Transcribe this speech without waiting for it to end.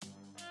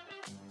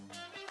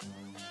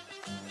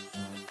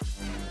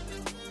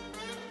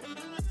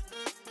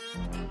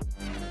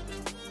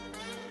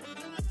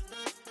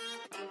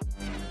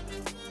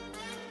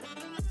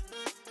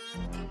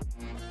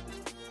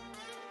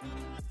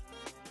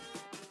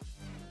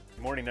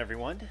Morning,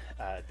 everyone.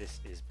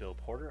 This is Bill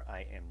Porter.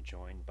 I am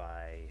joined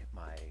by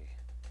my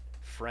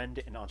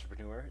friend and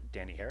entrepreneur,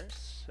 Danny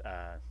Harris.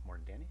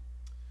 Morning, Danny.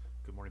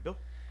 Good morning, Bill.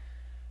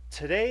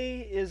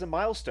 Today is a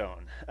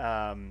milestone.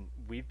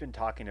 We've been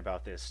talking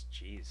about this,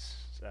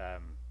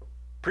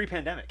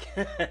 pre-pandemic,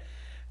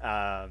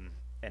 and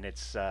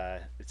it's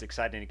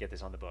exciting to get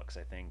this on the books.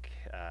 I think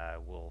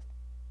we'll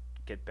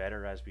get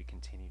better as we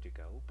continue to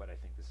go, but I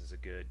think this is a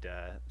good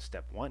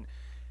step one.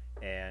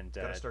 And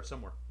Got to start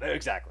somewhere.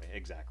 exactly.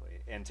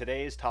 And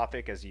today's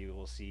topic, as you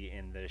will see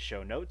in the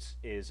show notes,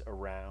 is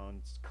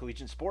around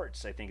collegiate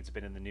sports. I think it's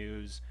been in the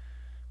news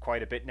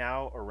quite a bit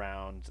now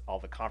around all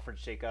the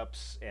conference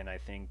shakeups, and I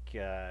think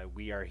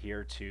we are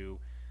here to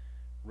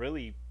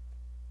really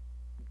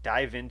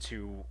dive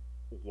into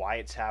why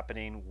it's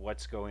happening,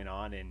 what's going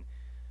on, and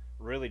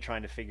really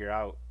trying to figure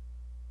out,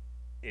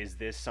 is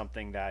this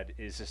something that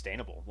is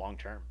sustainable long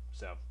term?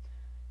 So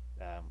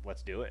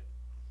let's do it.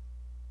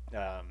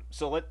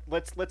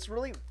 Let's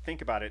really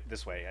think about it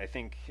this way. I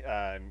think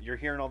you're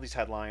hearing all these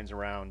headlines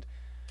around,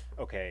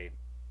 okay,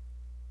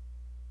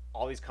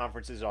 all these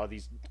conferences, all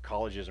these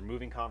colleges are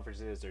moving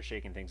conferences, they're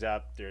shaking things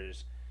up.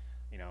 There's,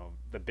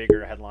 the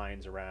bigger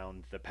headlines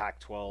around the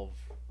Pac-12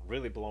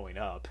 really blowing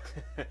up,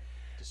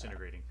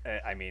 Disintegrating.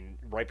 I mean,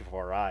 right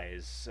before our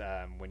eyes,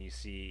 when you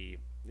see,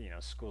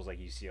 schools like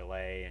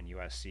UCLA and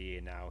USC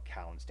and now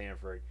Cal and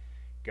Stanford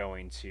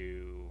going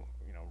to,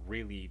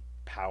 really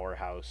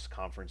powerhouse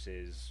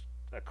conferences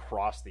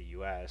across the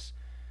U.S.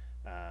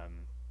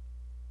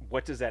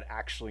 What does that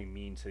actually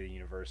mean to the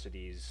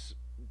universities?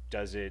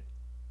 Does it?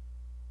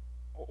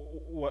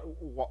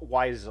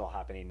 Why is this all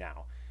happening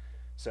now?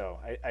 So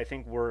I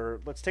think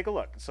let's take a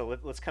look. So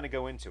let's kind of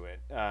go into it.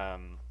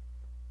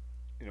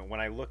 When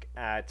I look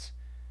at,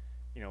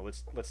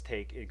 let's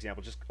take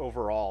example, just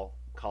overall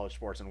college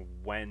sports and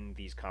when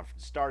these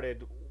conferences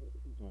started,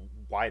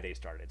 why they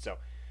started. So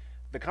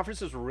the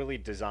conferences were really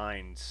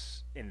designed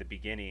in the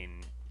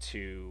beginning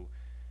to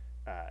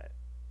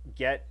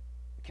get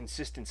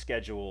consistent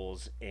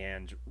schedules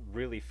and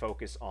really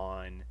focus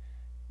on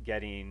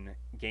getting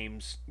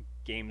games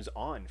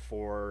on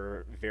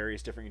for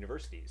various different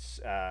universities,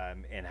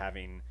 and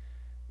having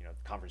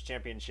conference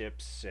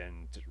championships.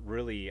 And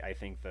really, I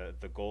think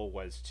the goal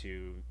was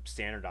to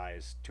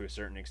standardize to a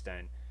certain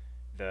extent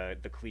the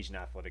collegiate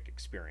athletic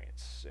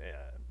experience.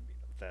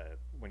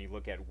 When you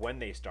look at when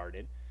they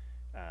started,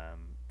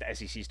 the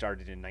SEC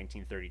started in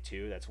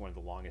 1932. That's one of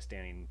the longest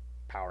standing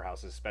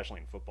powerhouses, especially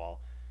in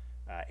football.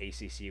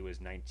 ACC was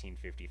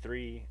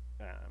 1953.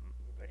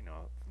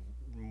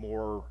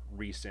 More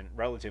recent,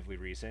 relatively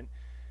recent.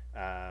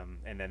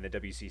 And then the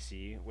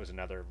WCC was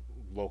another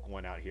local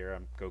one out here.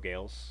 Go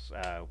Gales,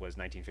 was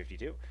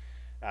 1952.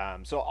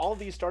 So all of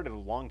these started a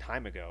long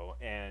time ago,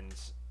 and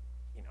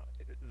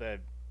the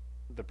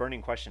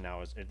burning question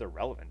now is they're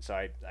relevant. So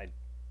I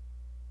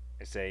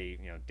say,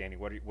 Danny,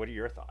 what are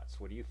your thoughts?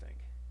 What do you think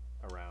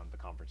around the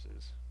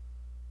conferences?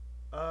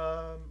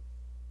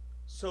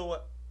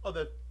 So on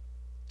the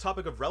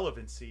topic of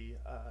relevancy,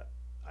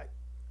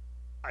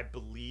 I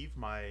believe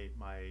my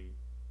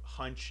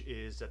hunch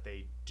is that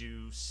they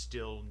do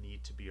still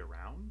need to be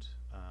around,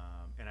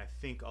 and I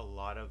think a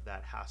lot of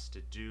that has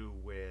to do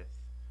with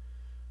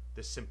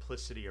the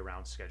simplicity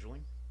around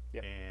scheduling.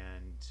 Yep.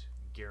 And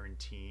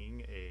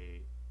guaranteeing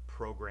a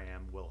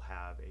program will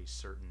have a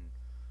certain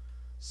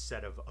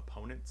set of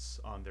opponents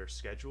on their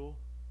schedule,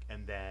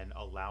 and then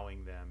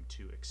allowing them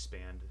to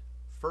expand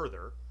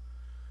further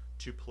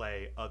to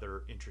play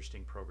other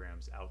interesting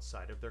programs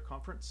outside of their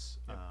conference.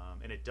 Yep.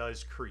 And it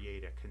does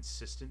create a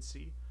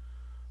consistency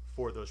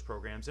for those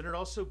programs. And it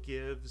also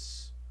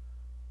gives,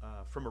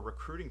 from a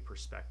recruiting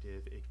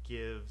perspective, it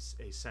gives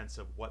a sense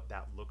of what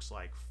that looks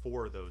like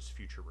for those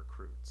future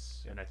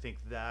recruits. Yep. And I think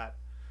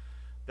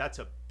that's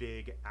a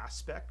big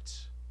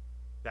aspect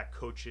that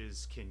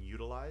coaches can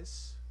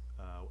utilize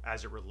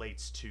as it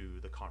relates to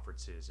the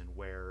conferences and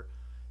where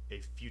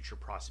a future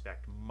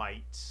prospect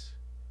might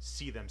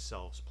see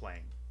themselves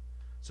playing.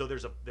 So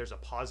there's a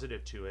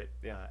positive to it.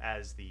 Yeah.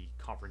 As the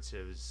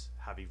conferences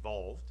have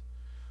evolved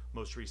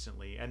most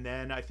recently, and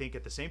then I think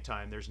at the same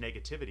time there's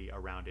negativity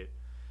around it,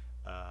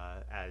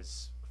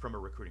 as from a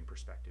recruiting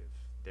perspective.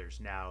 There's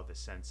now the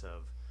sense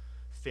of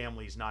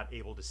families not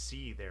able to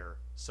see their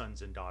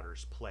sons and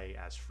daughters play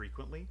as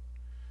frequently.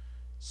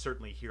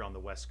 Certainly here on the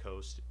West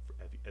Coast,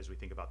 as we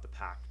think about the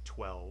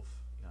Pac-12,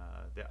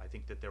 I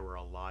think that there were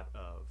a lot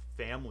of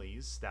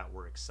families that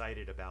were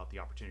excited about the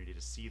opportunity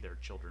to see their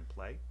children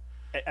play.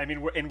 I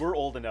mean, we're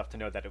old enough to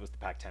know that it was the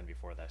Pac-10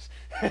 before this,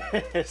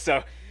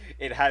 so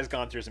it has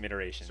gone through some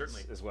iterations.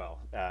 Certainly. As well.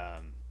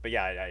 But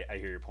yeah, I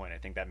hear your point. I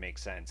think that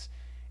makes sense.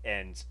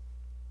 And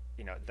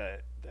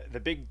the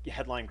big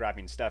headline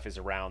grabbing stuff is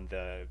around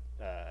the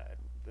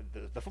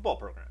football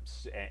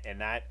programs, and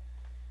that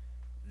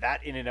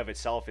in and of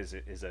itself is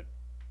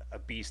a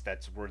beast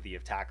that's worthy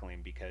of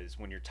tackling, because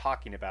when you're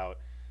talking about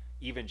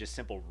even just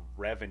simple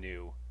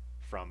revenue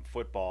from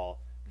football,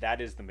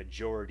 that is the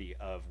majority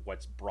of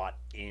what's brought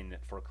in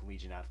for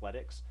collegiate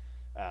athletics.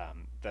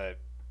 The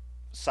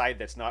side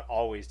that's not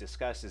always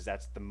discussed is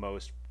that's the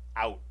most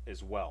out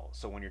as well.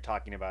 So when you're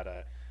talking about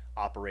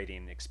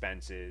operating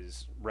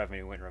expenses,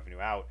 revenue in, revenue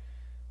out,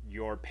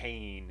 you're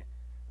paying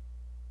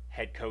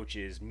head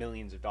coaches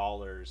millions of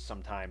dollars,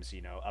 sometimes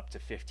up to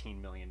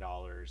 $15 million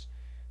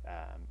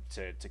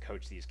to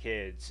coach these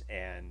kids,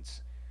 and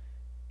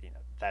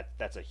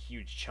that's a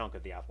huge chunk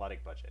of the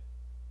athletic budget,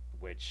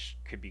 which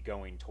could be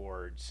going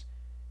towards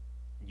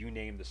you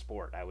name the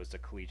sport. I was a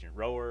collegiate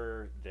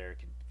rower.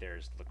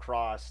 There's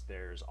lacrosse.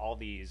 There's all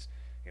these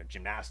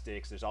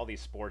gymnastics. There's all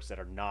these sports that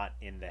are not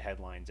in the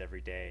headlines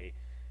every day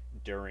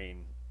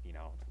during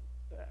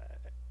uh,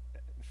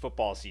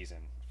 football season,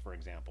 for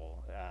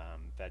example,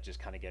 that just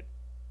kind of get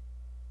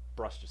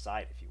brushed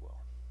aside, if you will.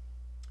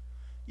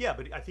 Yeah,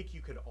 but I think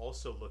you could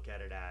also look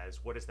at it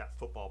as, what is that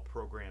football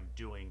program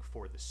doing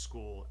for the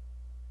school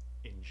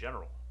in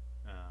general?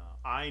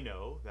 I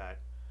know that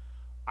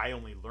I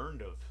only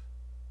learned of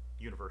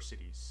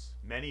universities,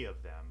 many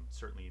of them,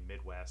 certainly in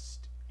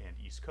Midwest and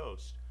East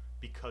Coast,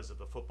 because of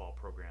the football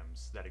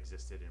programs that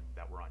existed and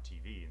that were on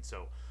TV. And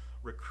so,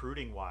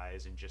 recruiting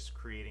wise, and just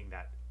creating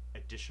that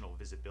additional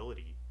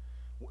visibility,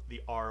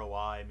 the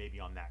ROI maybe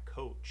on that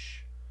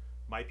coach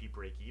might be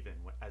break even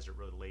as it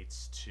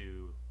relates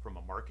to, from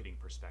a marketing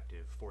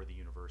perspective, for the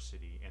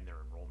university and their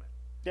enrollment.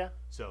 Yeah.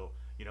 So,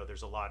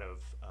 there's a lot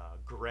of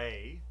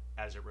gray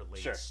as it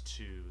relates Sure.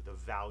 to the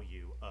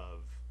value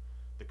of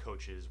the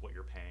coaches, what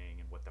you're paying,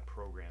 and what the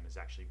program is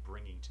actually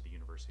bringing to the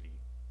university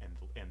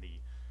and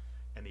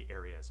the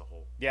area as a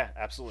whole. Yeah,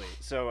 absolutely.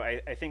 So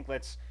I think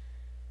let's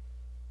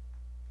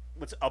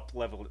up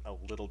level a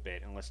little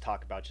bit, and let's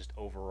talk about just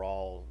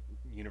overall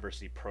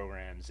university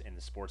programs and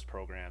the sports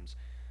programs.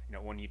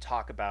 When you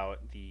talk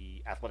about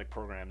the athletic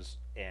programs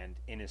and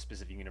in a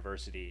specific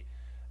university,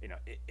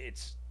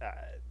 it's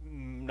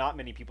not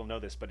many people know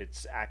this, but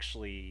it's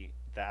actually,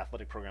 the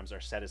athletic programs are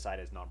set aside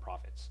as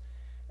nonprofits,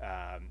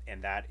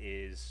 and that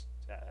is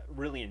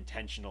really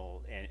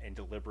intentional and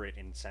deliberate,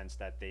 in the sense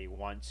that they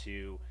want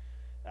to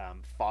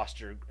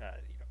foster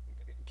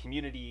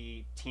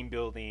community, team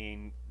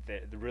building.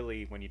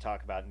 Really, when you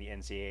talk about in the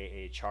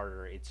NCAA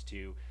charter, it's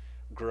to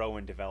grow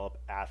and develop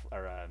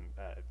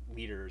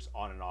leaders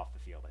on and off the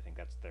field. I think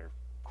that's their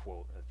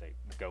quote that they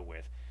go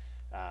with,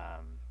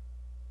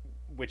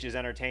 which is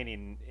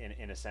entertaining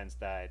in a sense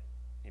that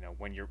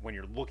when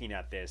you're looking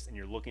at this and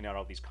you're looking at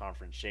all these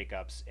conference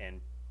shakeups,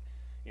 and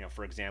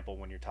for example,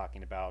 when you're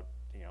talking about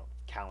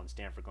Cal and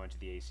Stanford going to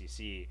the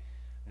ACC,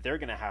 they're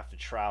going to have to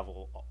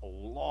travel a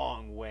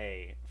long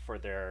way for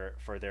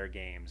their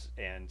games,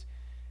 and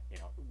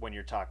when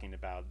you're talking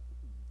about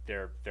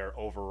their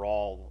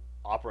overall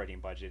operating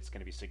budget, it's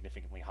going to be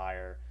significantly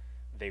higher.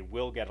 They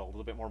will get a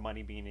little bit more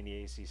money being in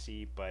the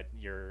ACC, but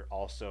you're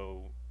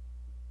also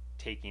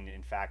taking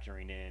and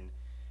factoring in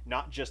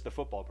not just the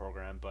football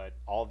program, but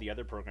all the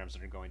other programs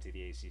that are going to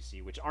the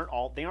ACC, which aren't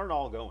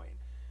all going,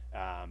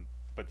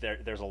 but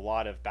there's a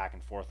lot of back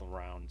and forth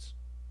around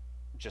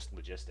just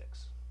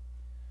logistics.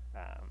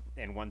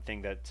 And one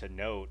thing that to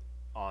note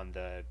on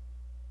the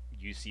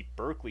UC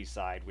Berkeley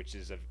side, which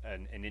is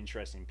an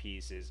interesting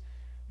piece, is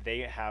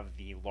they have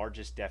the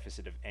largest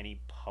deficit of any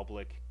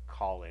public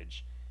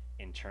college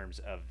in terms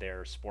of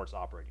their sports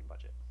operating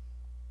budget.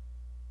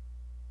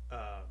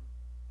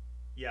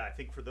 Yeah, I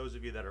think for those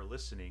of you that are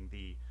listening,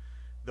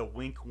 the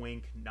wink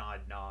wink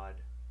nod nod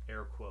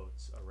air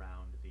quotes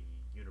around the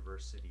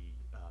university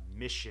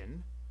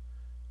mission,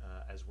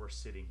 as we're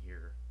sitting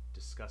here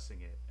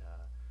discussing it,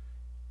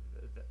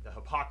 the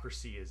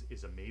hypocrisy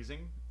is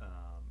amazing.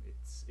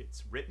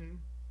 It's written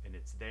and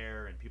it's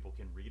there and people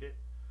can read it,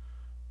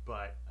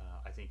 but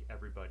I think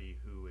everybody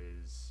who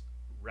is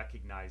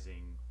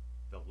recognizing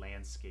the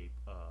landscape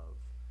of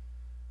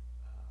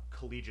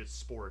collegiate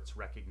sports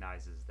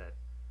recognizes that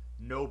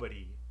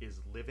nobody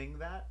is living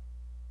that,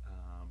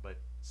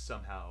 but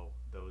somehow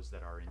those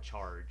that are in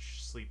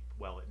charge sleep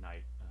well at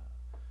night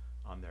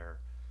on their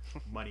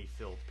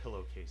money-filled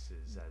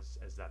pillowcases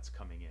as that's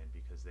coming in,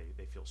 because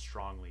they feel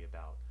strongly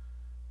about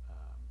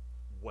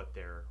what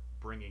they're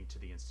bringing to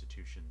the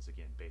institutions,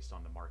 again, based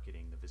on the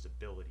marketing, the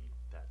visibility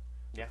that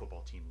the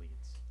football team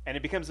leads. And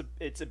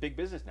it's a big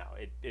business now.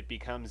 It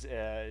becomes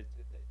a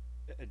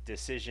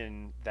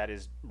decision that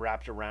is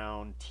wrapped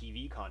around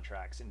TV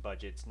contracts and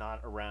budgets,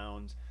 not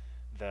around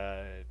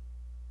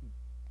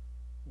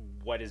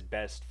what is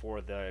best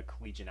for the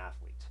collegiate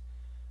athlete.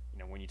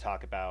 When you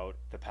talk about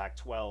the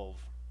Pac-12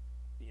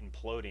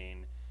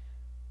 imploding,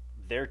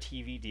 their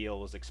TV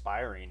deal was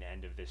expiring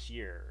end of this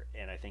year,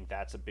 and I think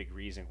that's a big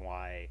reason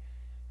why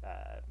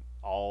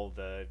all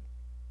the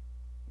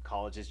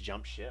colleges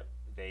jumped ship.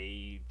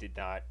 They did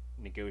not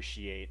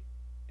negotiate,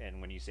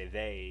 and when you say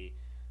they,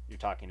 you're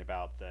talking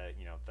about the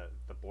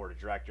board of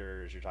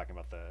directors. You're talking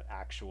about the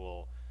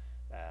actual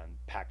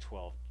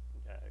Pac-12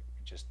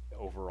 just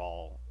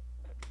overall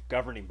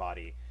governing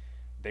body.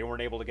 They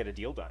weren't able to get a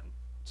deal done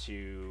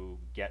to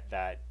get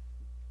that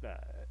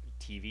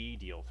TV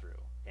deal through,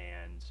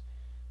 and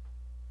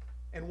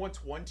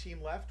once one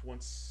team left,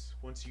 once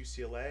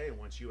UCLA and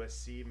once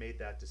USC made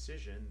that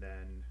decision,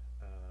 then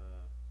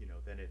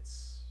then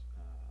it's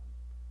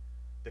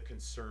the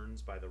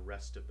concerns by the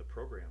rest of the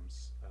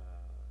programs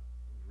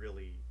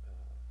really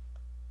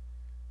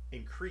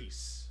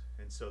increase,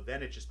 and so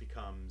then it just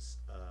becomes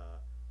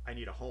I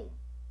need a home.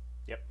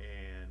 Yep.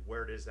 And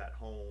where is that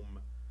home?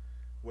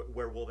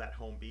 Where will that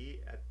home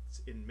be?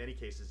 In many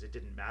cases, it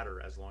didn't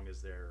matter as long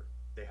as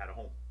they had a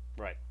home.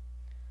 Right.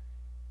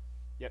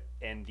 Yep.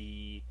 And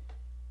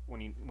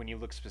when you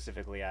look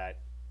specifically at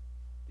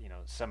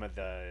some of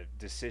the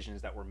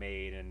decisions that were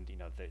made, and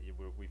that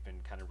we've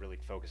been kind of really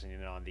focusing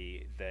in on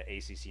the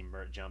ACC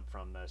jump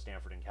from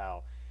Stanford and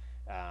Cal,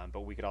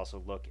 but we could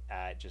also look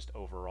at just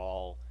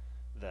overall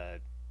the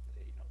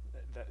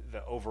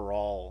the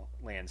overall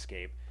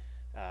landscape.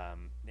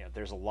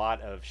 There's a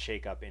lot of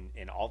shakeup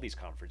in all these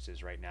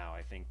conferences right now.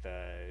 I think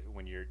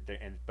when you're there,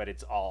 but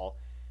it's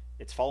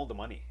follow the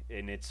money,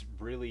 and it's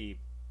really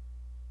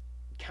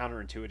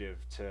counterintuitive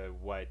to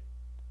what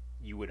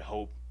you would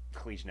hope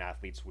collegiate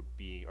athletes would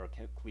be, or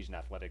collegiate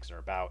athletics are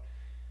about.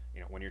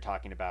 When you're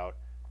talking about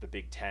the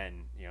Big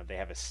Ten, they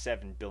have a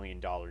 $7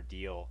 billion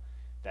deal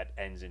that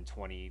ends in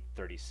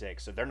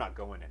 2036, so they're not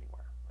going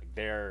anywhere. Like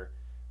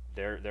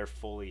they're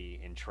fully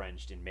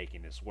entrenched in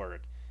making this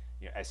work.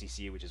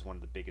 SEC, which is one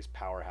of the biggest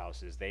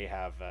powerhouses, they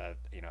have a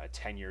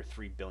 10-year,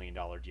 $3 billion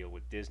deal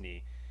with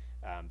Disney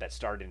that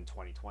started in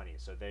 2020.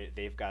 So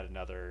they've got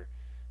another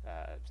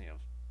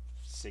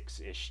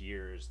 6-ish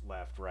years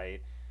left,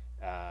 right?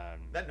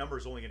 That number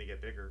is only going to get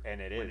bigger,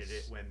 and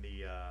when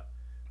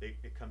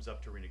it comes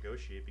up to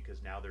renegotiate,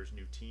 because now there's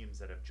new teams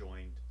that have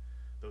joined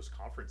those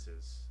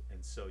conferences,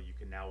 and so you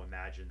can now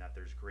imagine that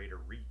there's greater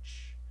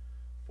reach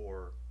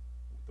for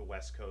the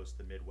West Coast,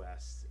 the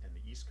Midwest, and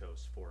the East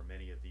Coast for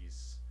many of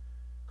these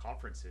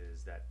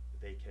conferences, that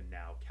they can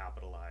now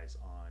capitalize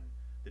on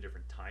the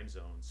different time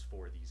zones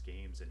for these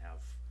games and have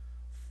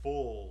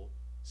full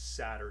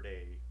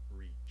Saturday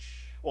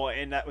reach. Well,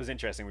 and that was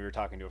interesting. We were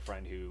talking to a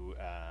friend who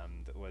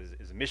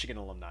is a Michigan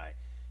alumni,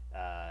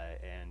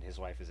 and his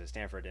wife is at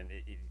Stanford, and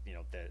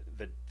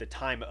the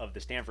time of the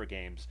Stanford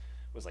games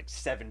was like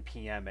 7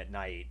 p.m. at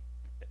night,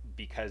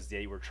 because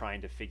they were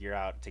trying to figure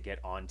out to get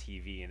on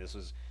TV, and this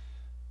was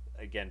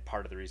again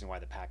part of the reason why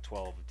the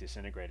Pac-12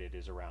 disintegrated,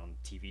 is around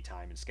TV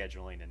time and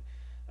scheduling, and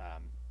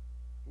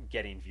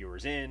getting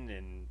viewers in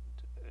and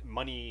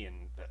money,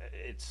 and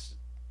it's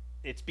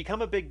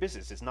become a big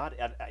business. It's not,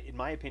 in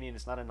my opinion,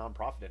 it's not a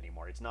nonprofit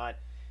anymore. It's not,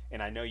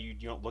 and I know you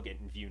don't look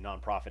at and view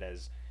nonprofit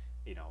as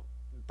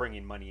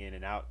bringing money in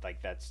and out,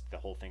 like that's the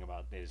whole thing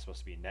about it is supposed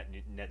to be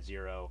net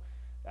zero,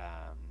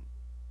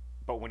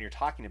 but when you're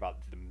talking about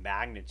the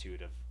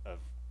magnitude of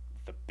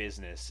the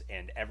business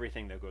and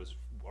everything that goes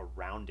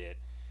around it,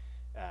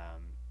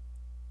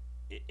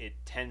 it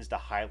tends to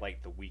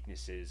highlight the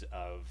weaknesses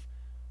of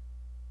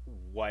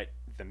what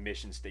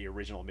the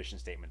original mission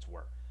statements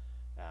were.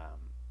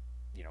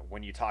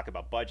 When you talk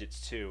about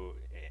budgets too,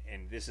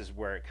 and this is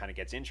where it kind of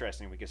gets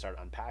interesting, we can start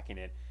unpacking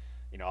it.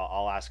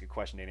 I'll ask a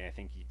question, Danny. I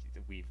think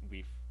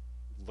we've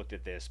looked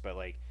at this, but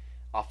like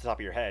off the top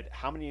of your head,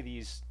 how many of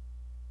these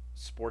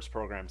sports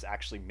programs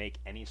actually make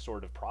any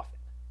sort of profit?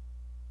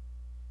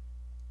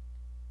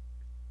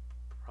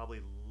 Probably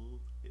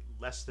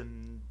less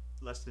than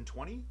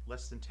 20,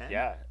 less than 10.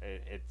 Yeah,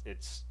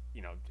 it's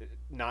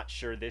not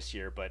sure this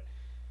year, but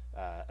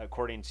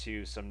according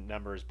to some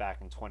numbers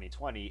back in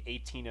 2020,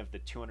 18 of the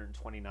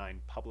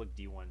 229 public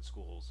D1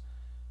 schools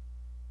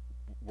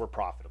were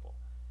profitable,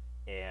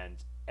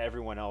 and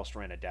everyone else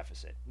ran a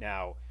deficit.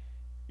 Now,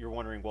 you're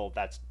wondering, well,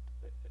 that's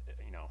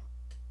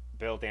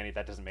Bill, Danny,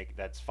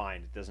 that's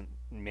fine. It doesn't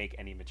make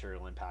any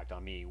material impact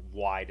on me.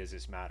 Why does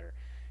this matter?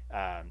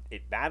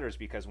 It matters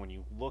because when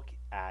you look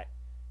at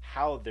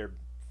how they're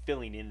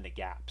filling in the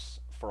gaps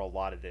for a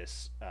lot of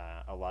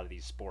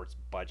these sports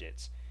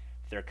budgets,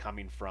 they're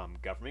coming from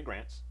government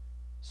grants,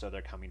 so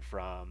they're coming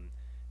from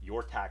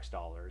your tax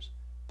dollars,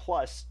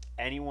 plus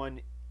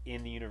anyone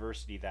in the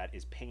university that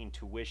is paying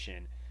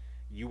tuition.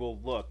 You will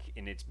look,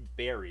 and it's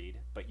buried,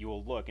 but you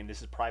will look, and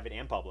this is private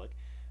and public,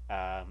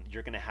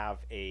 you're going to have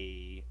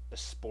a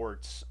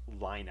sports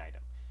line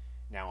item.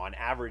 Now, on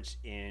average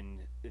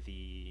in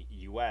the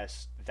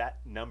U.S.,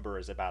 that number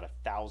is about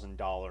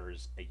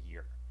 $1,000 a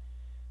year.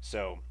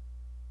 So,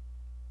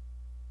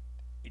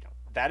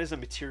 that is a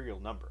material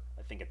number.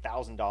 I think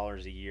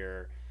 $1,000 a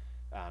year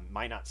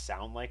might not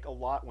sound like a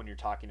lot when you're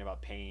talking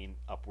about paying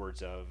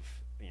upwards of,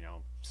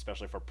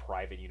 especially for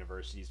private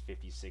universities,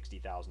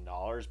 $50,000,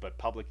 $60,000, but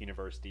public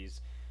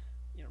universities,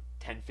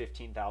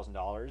 $10,000,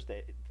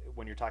 $15,000.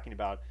 When you're talking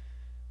about,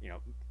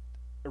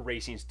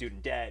 erasing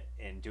student debt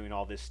and doing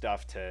all this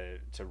stuff to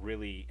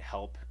really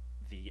help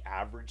the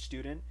average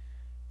student,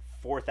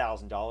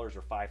 $4,000 or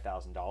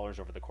 $5,000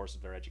 over the course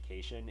of their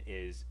education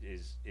is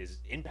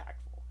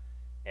impactful.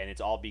 And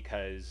it's all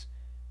because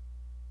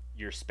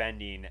you're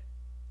spending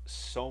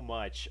so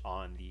much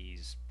on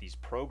these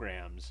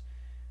programs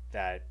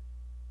that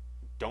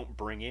don't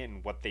bring in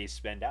what they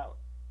spend out.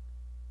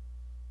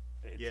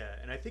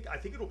 And I think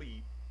it'll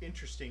be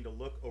interesting to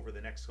look over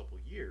the next couple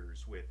of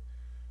years with,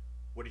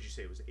 what did you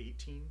say, it was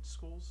 18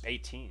 schools?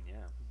 18, yeah.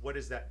 What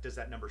is that? Does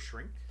that number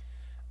shrink?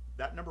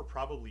 That number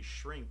probably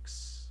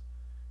shrinks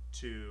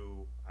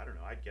to, I don't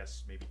know, I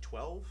guess maybe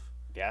 12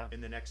 Yeah.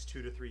 in the next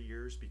 2 to 3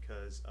 years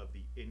because of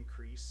the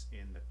increase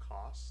in the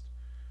cost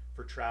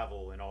for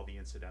travel and all the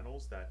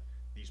incidentals that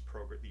these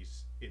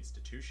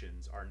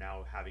institutions are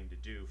now having to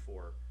do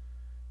for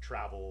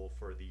travel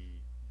for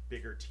the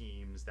bigger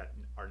teams that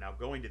are now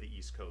going to the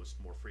East Coast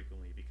more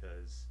frequently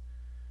because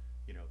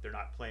they're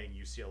not playing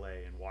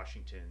UCLA and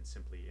Washington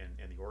simply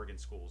and the Oregon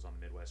schools on the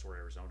Midwest or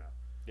Arizona.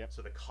 Yep.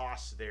 So the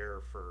costs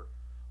there for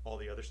all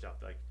the other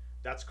stuff, like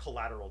that's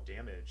collateral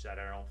damage that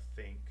I don't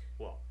think,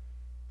 well,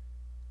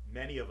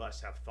 many of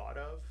us have thought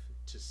of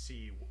to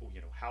see,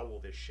 how will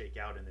this shake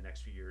out in the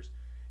next few years,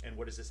 and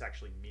what does this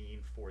actually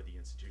mean for the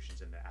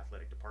institutions and the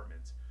athletic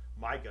departments.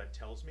 My gut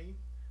tells me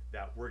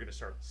that we're going to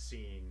start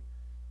seeing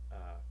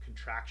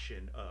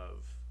contraction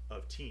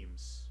of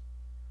teams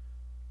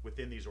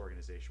within these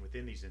organizations,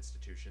 within these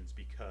institutions,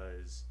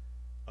 because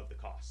of the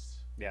costs.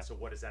 Yeah. So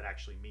what does that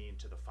actually mean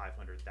to the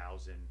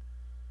 500,000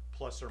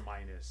 plus or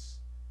minus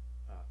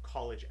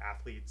college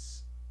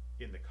athletes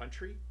in the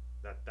country?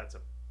 That's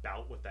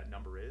about what that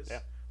number is. Yeah.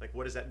 Like,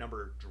 what does that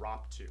number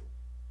drop to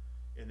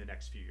in the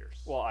next few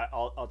years? Well,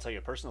 I'll tell you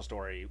a personal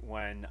story.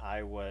 When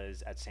I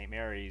was at St.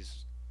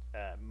 Mary's,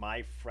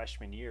 my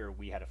freshman year,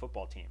 we had a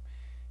football team,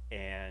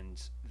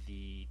 and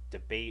the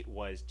debate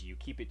was, do you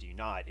keep it, do you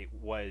not? It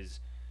was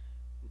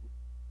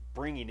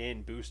bringing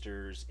in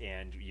boosters,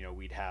 and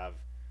we'd have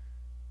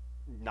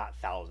not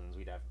thousands,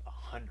 we'd have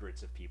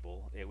hundreds of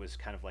people. It was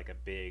kind of like a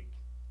big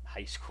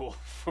high school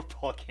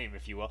football game,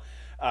 if you will.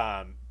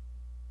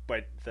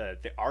 But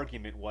the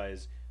argument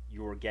was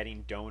you were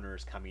getting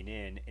donors coming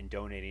in and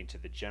donating to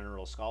the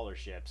general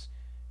scholarships,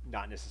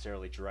 not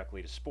necessarily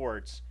directly to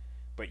sports,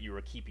 but you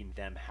were keeping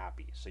them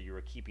happy. So you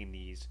were keeping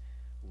these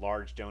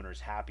large donors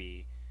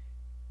happy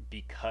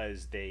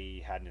because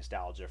they had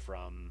nostalgia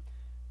from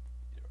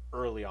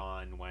early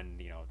on when,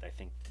 I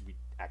think we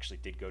actually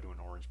did go to an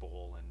Orange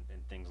Bowl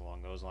and things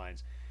along those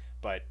lines.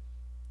 But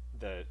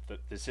the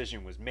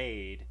decision was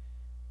made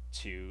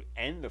to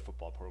end the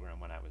football program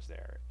when I was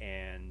there.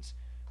 And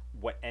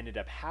what ended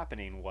up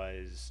happening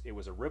was it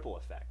was a ripple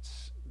effect.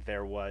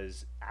 There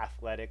was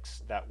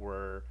athletics that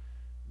were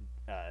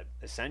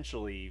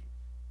essentially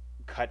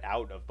cut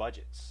out of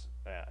budgets.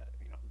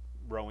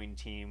 Rowing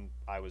team,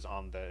 I was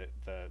on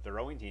the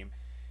rowing team.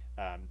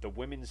 The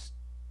women's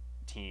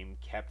team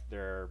kept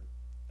their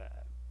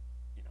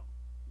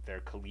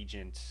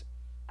collegiate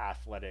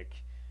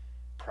athletic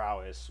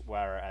prowess,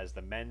 whereas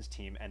the men's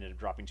team ended up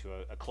dropping to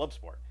a club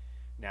sport.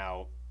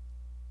 Now,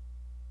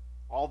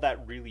 all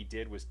that really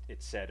did was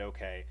it said,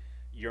 okay,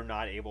 you're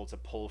not able to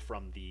pull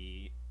from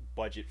the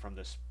budget from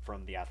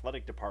the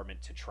athletic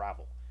department to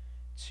travel,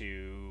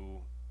 to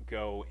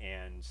go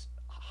and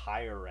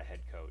hire a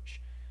head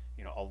coach.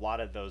 A lot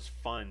of those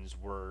funds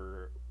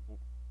were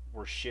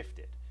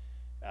shifted,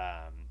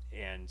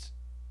 and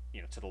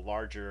to the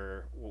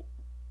larger.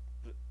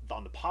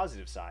 On the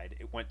positive side,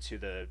 it went to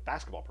the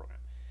basketball program,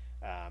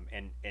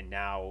 and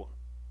now,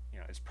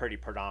 it's pretty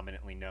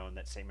predominantly known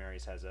that St.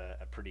 Mary's has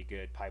a pretty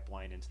good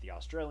pipeline into the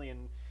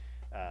Australian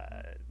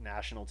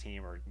national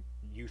team or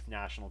youth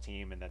national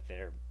team, and that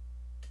they're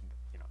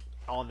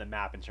on the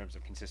map in terms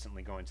of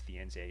consistently going to the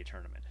NCAA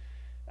tournament.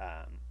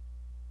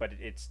 But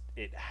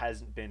it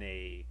hasn't been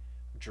a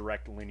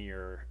direct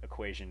linear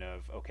equation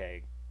of,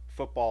 okay,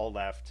 football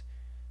left,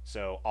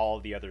 so all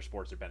the other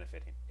sports are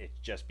benefiting. It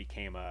just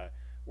became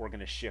we're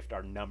going to shift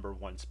our number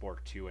one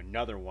sport to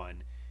another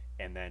one,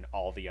 and then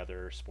all the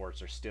other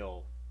sports are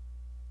still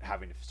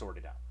having to sort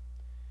it out.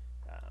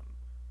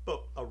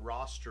 But a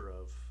roster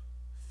of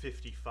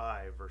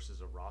 55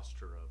 versus a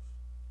roster of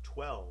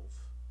 12,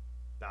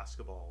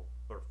 basketball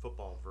or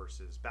football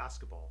versus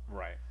basketball,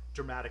 right?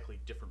 Dramatically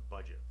different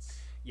budgets.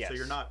 Yes. So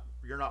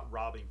you're not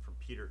robbing from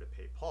Peter to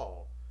pay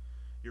Paul.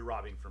 You're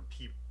robbing from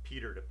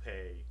Peter to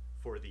pay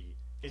for the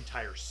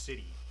entire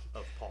city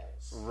of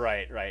Paul's.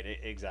 Right,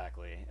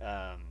 exactly.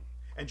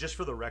 And just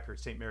for the record,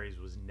 St. Mary's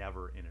was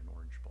never in an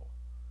Orange Bowl.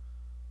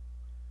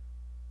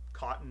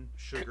 Cotton,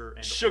 sugar,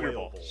 and Sugar oil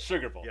Bowl. bowl.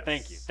 Sugar Bowl. Yes.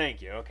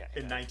 Thank you. Okay.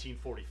 In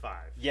 1945.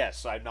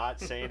 Yes, I'm not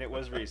saying it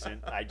was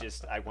recent.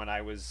 When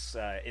I was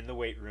in the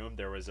weight room,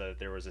 there was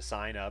a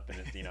sign up,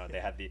 and they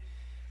had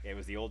it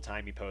was the old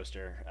timey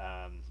poster.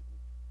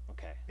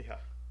 Okay. Yeah.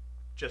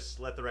 Just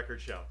let the record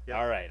show. Yep.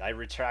 All right, I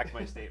retract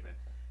my statement.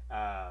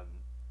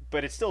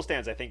 But it still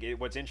stands. I think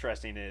what's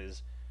interesting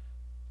is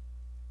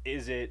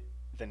it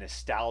the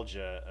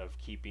nostalgia of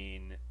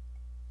keeping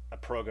a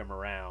program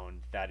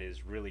around that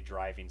is really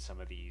driving some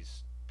of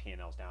these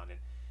P&Ls down, and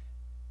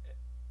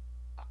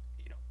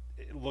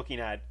looking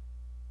at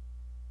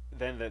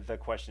then the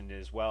question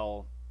is,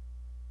 well,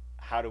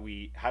 how do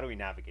we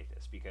navigate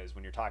this? Because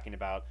when you're talking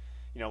about,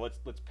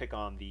 let's pick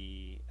on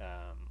the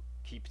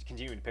keep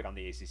continuing to pick on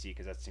the ACC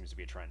because that seems to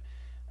be a trend.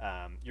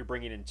 You're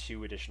bringing in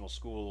 2 additional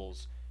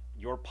schools.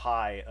 Your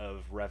pie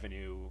of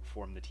revenue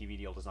from the TV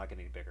deal does not get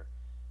any bigger.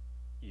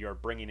 You're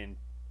bringing in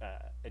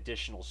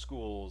additional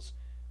schools,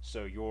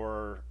 so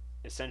you're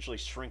essentially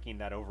shrinking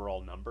that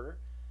overall number,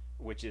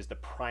 which is the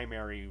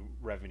primary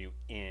revenue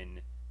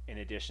in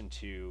addition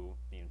to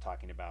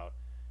talking about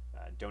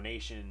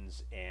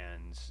donations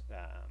and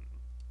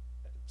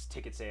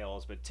ticket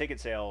sales, but ticket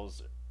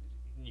sales,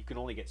 you can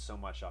only get so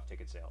much off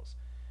ticket sales.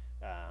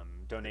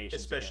 Donations,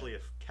 Especially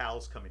if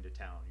Cal's coming to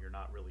town, you're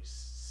not really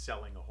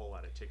selling a whole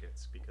lot of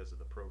tickets because of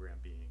the program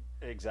being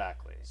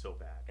exactly so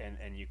bad.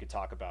 And you could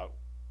talk about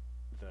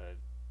the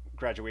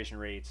graduation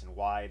rates and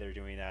why they're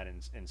doing that,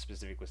 and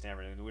specific with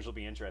Stanford, which will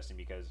be interesting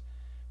because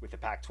with the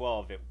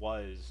Pac-12,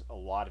 a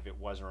lot of it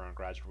was around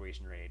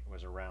graduation rate,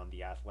 was around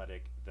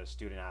the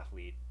student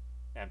athlete,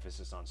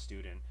 emphasis on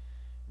student.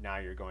 Now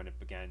you're going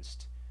up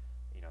against,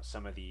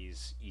 some of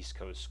these East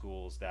Coast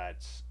schools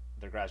that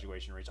their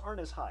graduation rates aren't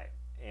as high,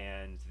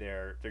 and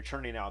they're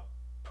churning out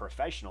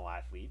professional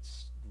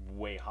athletes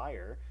way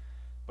higher,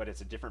 but it's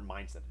a different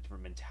mindset, a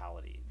different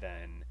mentality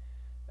than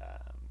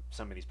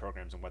some of these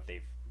programs and what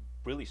they've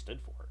really stood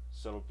for.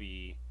 So it'll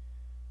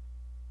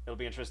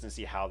be interesting to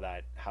see how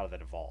that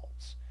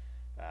evolves.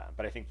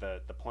 But I think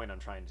the point I'm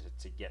trying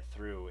to get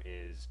through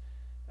is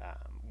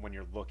when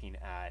you're looking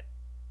at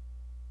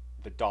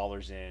the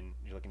dollars in,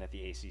 you're looking at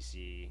the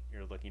ACC,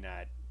 you're looking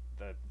at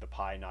the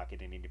pie not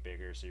getting any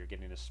bigger, so you're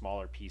getting a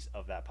smaller piece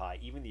of that pie.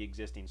 Even the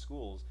existing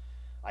schools,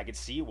 I could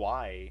see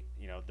why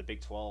the Big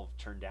 12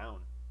 turned down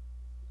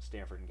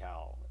Stanford and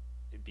Cal,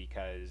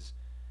 because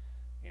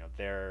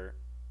they're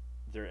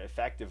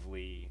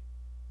effectively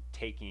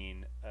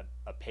taking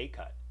a pay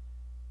cut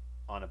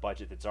on a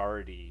budget that's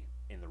already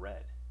in the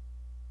red.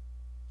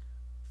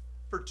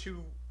 For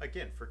two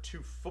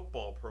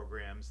football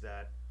programs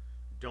that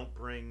don't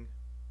bring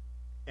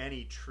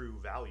any true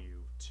value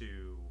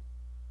to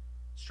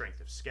strength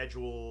of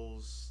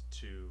schedules,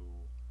 to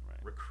Right.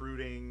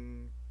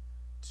 recruiting,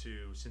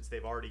 to, since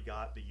they've already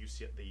got the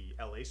the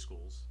LA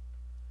schools.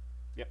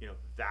 Yep.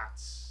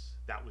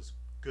 That was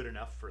good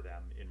enough for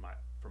them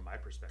from my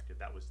perspective.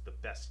 That was the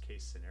best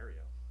case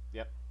scenario.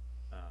 Yep.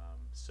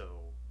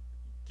 So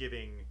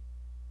giving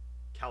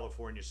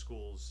California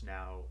schools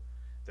now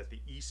that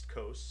the East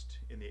Coast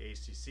in the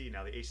ACC,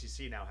 now the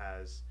ACC now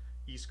has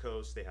East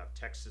Coast, they have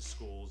Texas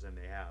schools, and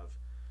they have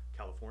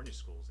California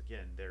schools.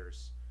 Again,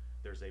 there's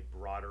a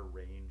broader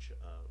range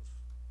of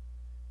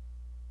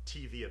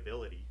TV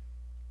ability,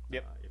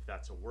 Yep. if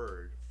that's a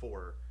word,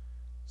 for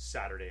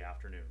Saturday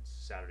afternoons,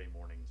 Saturday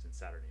mornings, and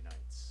Saturday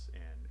nights,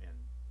 and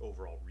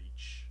overall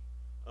reach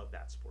of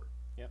that sport.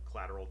 Yep.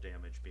 Collateral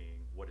damage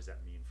being, what does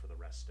that mean for the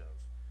rest of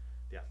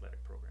the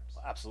athletic programs?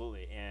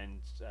 Absolutely.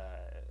 And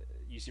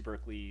UC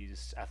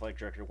Berkeley's athletic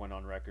director went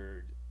on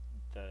record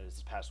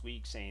this past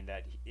week saying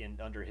that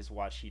under his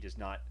watch he does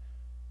not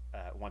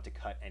want to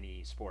cut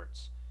any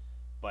sports.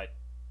 But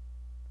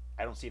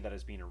I don't see that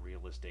as being a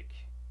realistic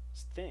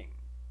thing,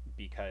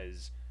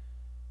 because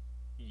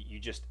you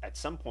just, at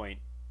some point,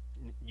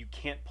 you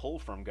can't pull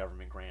from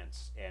government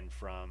grants and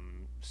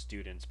from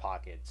students'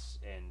 pockets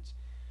and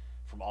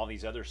from all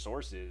these other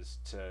sources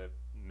to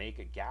make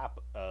a gap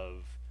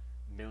of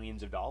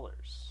millions of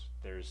dollars.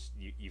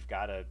 You've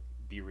got to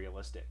be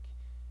realistic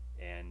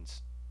and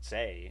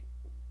say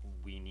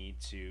we need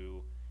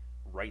to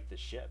right the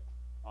ship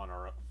on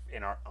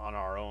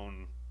our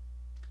own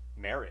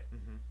merit.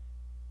 Mm-hmm.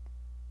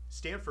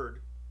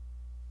 Stanford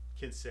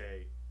can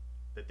say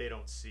that they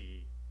don't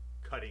see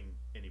cutting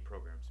any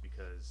programs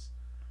because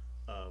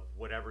of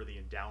whatever the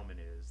endowment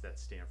is that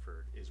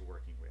Stanford is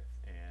working with,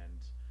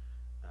 and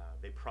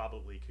they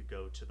probably could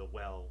go to the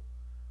well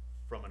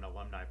from an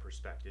alumni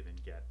perspective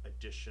and get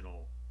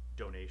additional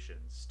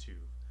donations to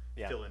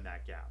fill in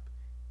that gap.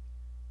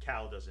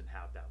 Cal doesn't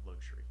have that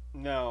luxury.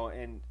 No,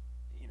 and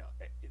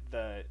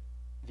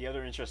the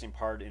other interesting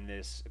part in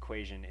this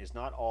equation is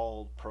not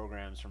all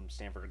programs from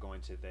Stanford are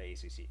going to the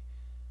ACC.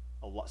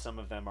 Some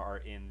of them are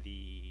in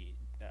the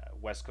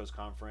West Coast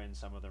Conference.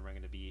 Some of them are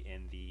going to be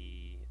in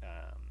the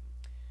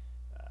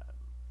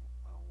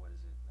what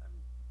is it? I'm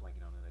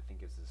blanking on it. I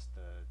think it's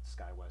the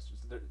Sky West.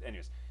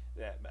 Anyways,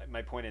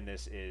 my point in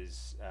this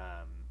is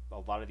a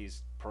lot of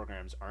these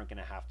programs aren't going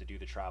to have to do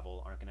the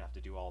travel, aren't going to have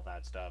to do all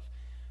that stuff.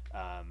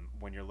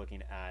 When you're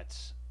looking at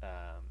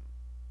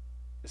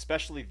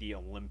especially the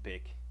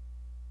Olympic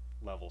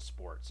level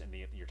sports, and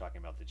you're talking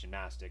about the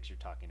gymnastics, you're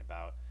talking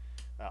about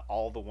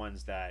all the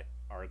ones that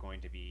are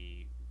going to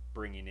be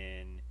bringing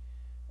in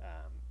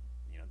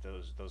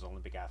those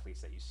Olympic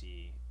athletes that you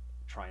see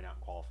trying out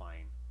and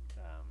qualifying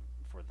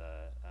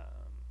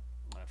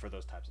for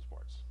those types of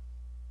sports.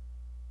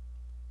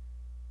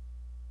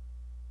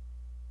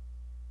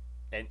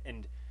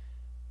 And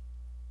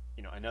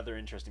another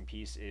interesting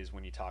piece is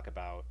when you talk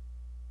about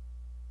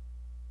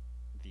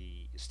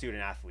the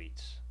student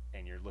athletes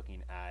and you're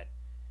looking at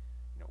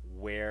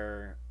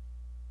where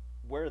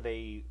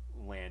they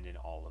land in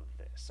all of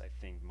this. I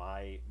think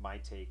my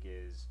take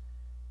is,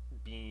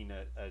 being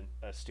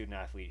a student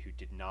athlete who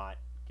did not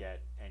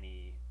get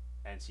any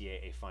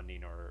NCAA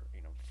funding or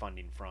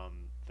funding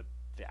from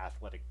the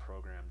athletic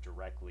program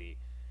directly,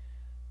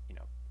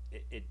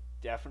 it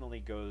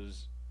definitely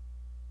goes.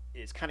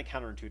 It's kind of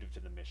counterintuitive to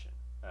the mission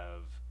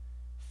of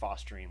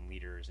fostering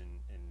leaders and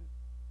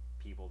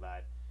people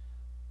that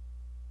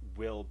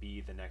will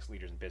be the next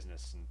leaders in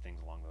business and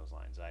things along those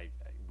lines.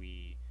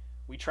 We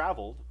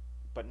traveled,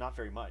 but not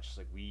very much.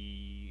 Like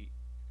we,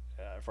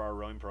 for our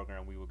rowing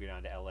program, we would go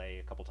down to LA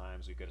a couple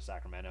times. We'd go to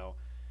Sacramento.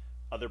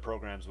 Other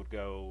programs would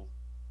go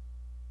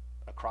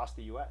across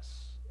the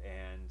U.S.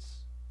 and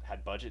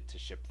had budget to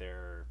ship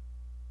their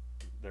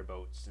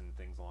boats and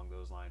things along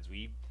those lines.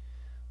 We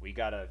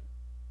got a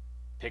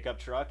pickup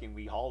truck and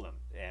we hauled them,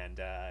 and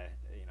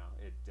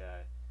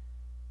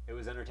it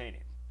was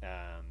entertaining.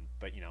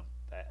 But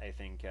I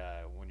think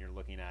when you're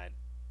looking at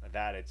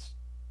that, it's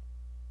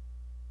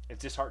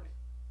disheartening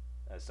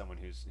as someone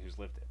who's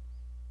lived it.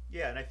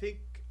 Yeah, and I think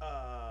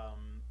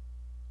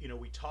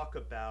we talk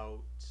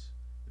about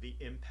the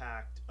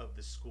impact of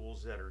the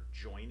schools that are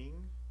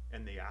joining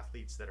and the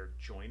athletes that are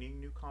joining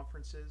new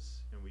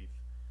conferences, and we've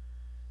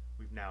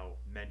now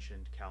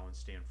mentioned Cal and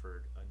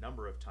Stanford a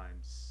number of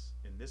times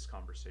in this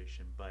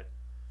conversation. But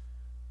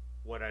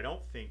what I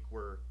don't think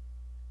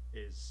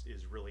is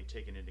really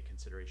taken into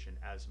consideration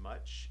as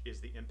much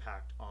is the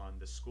impact on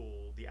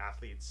the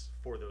athletes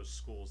for those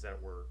schools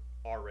that were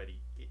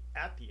already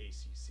at the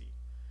ACC.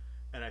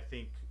 And I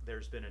think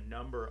there's been a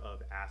number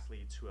of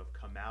athletes who have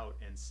come out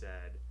and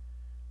said,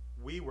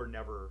 we were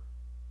never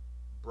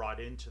brought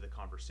into the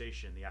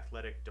conversation. The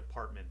athletic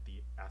department,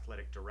 the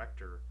athletic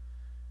director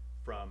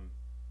from,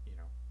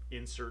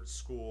 insert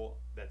school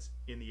that's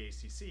in the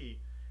ACC,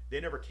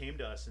 they never came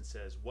to us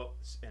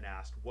and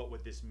asked, what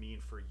would this mean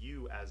for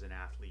you as an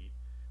athlete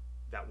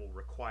that will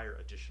require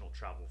additional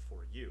travel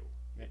for you?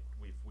 Yeah.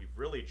 We've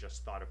really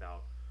just thought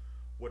about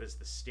what is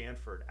the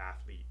Stanford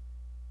athlete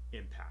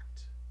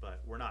impact,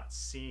 but we're not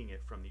seeing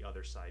it from the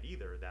other side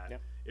either,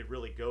 that it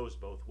really goes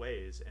both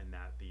ways, and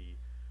that the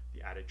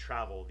added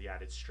travel, the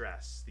added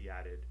stress, the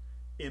added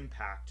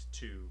impact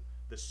to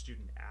the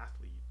student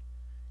athlete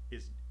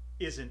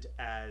isn't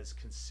as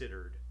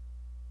considered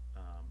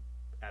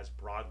as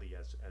broadly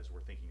as we're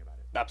thinking about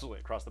it.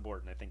 Absolutely, across the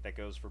board. And I think that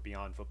goes for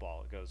beyond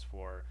football. It goes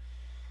for,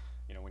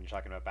 when you're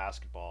talking about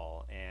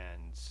basketball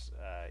and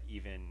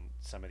even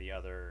some of the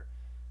other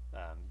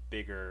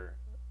bigger,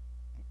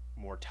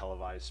 more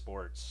televised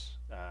sports.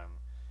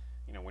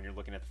 When you're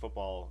looking at the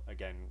football,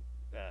 again,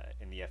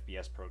 in the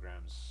FBS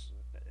programs,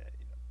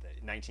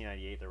 in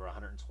 1998 there were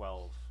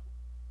 112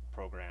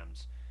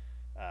 programs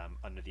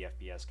under the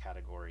FBS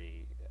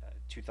category.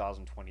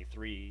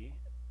 2023,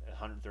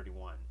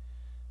 131.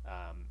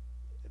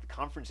 The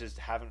conferences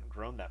haven't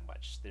grown that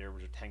much. There were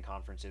 10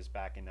 conferences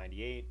back in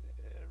 98.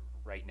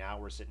 Right now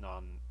we're sitting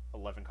on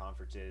 11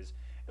 conferences.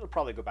 It'll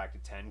probably go back to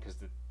 10 because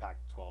the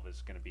Pac-12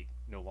 is going to be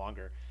no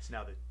longer. It's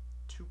now the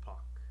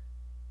Tupac.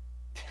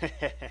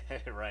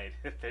 Right.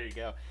 There you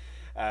go.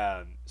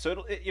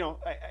 So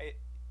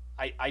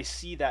I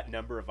see that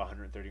number of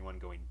 131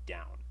 going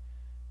down,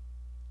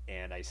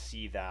 and I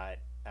see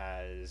that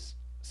as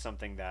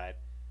something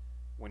that,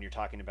 when you're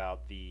talking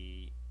about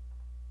the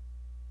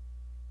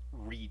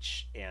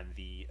reach and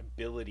the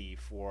ability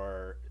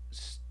for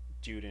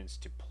students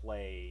to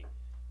play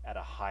at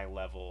a high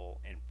level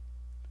and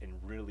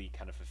really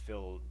kind of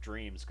fulfill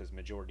dreams, because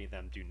majority of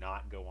them do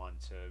not go on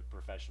to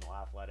professional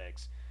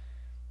athletics,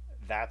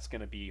 that's going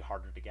to be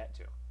harder to get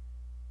to.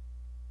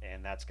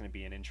 And that's going to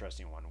be an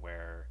interesting one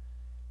where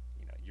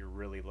you're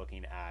really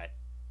looking at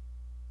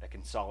a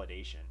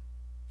consolidation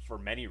for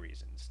many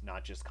reasons,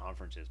 not just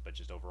conferences, but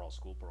just overall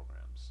school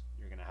programs.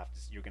 You're gonna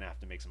have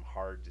to make some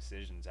hard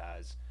decisions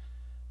as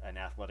an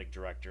athletic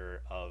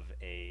director of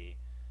a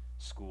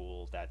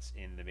school that's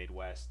in the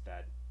Midwest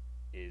that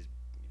is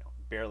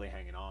barely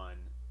hanging on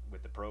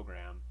with the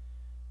program.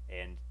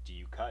 And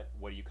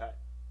what do you cut?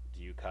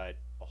 Do you cut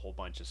a whole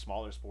bunch of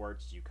smaller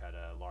sports? Do you cut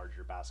a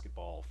larger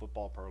basketball,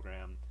 football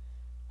program?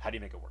 How do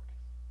you make it work?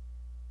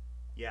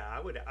 Yeah, I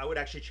would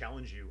actually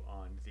challenge you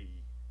on the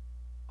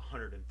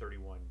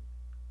 131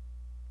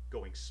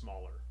 going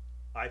smaller.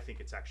 I think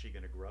it's actually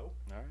going to grow.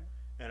 All right.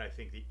 And I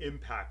think the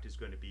impact is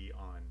going to be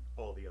on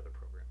all the other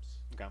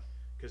programs. Okay.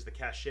 Because the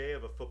cachet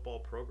of a football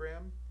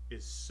program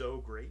is so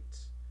great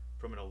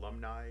from an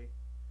alumni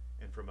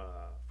and from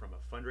a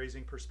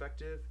fundraising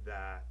perspective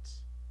that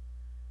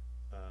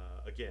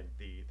again,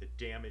 the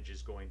damage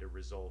is going to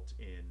result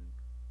in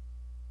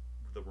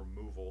the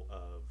removal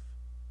of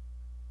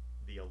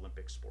the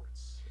Olympic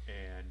sports,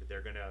 and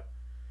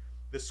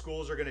the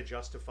schools are gonna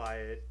justify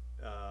it,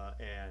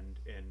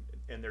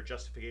 and their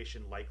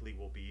justification likely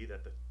will be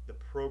that the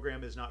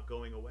program is not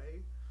going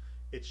away.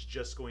 It's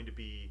just going to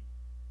be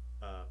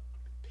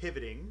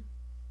pivoting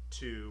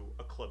to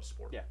a club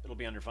sport. Yeah, it'll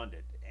be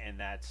underfunded, and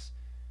that's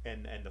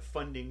and the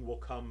funding will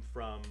come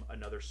from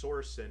another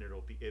source, and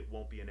it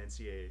won't be an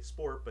NCAA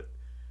sport, but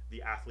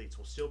the athletes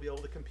will still be able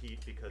to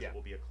compete because it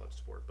will be a club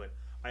sport. But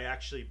I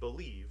actually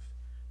believe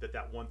that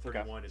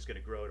 131 is going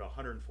to grow to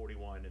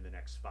 141 in the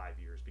next 5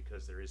 years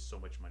because there is so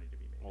much money to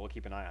be made. Well, we'll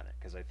keep an eye on it,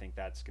 because I think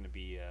that's going to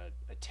be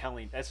that's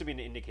going to be an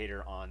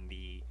indicator on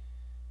the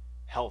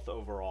health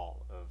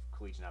overall of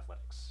collegiate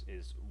athletics.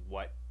 Is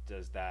what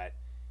does that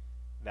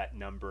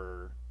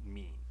number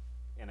mean?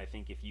 And I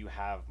think if you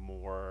have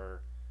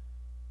more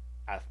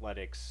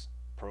athletics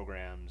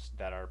programs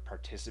that are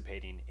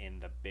participating in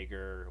the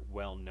bigger,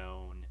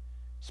 well-known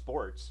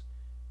sports,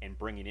 and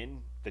bringing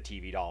in the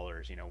TV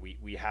dollars.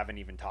 We haven't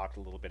even talked a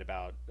little bit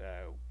about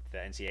the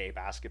NCAA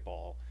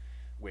basketball,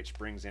 which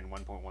brings in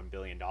 $1.1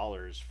 billion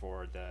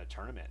for the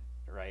tournament,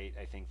 right?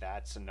 I think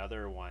that's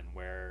another one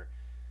where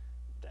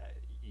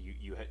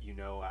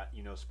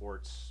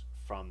sports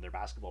from their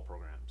basketball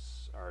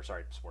programs, or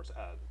sorry, sports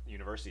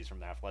universities from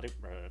the athletic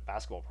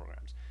basketball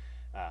programs.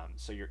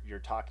 So you're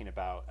talking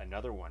about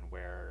another one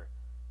where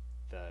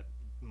the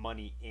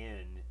money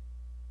in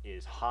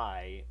is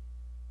high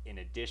in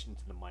addition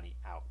to the money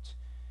out,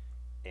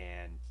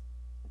 and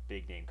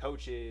big name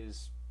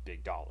coaches,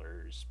 big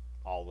dollars,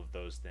 all of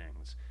those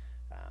things.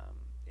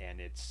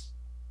 And it's,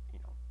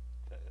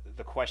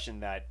 the question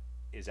that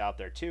is out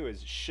there too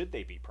is, should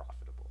they be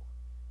profitable?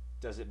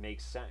 Does it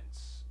make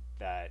sense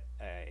that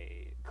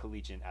a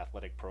collegiate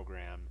athletic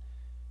program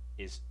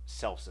is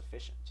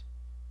self-sufficient?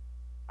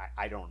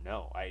 I don't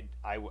know.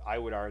 I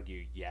would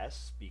argue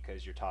yes,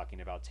 because you're talking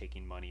about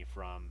taking money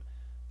from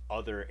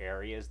other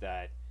areas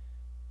that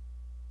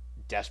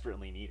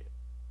desperately need it.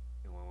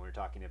 And when we're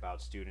talking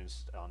about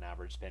students on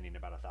average spending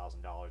about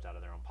 $1,000 out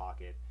of their own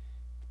pocket,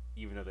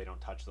 even though they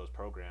don't touch those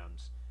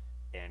programs,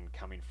 and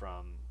coming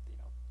from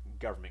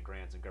government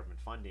grants and government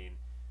funding,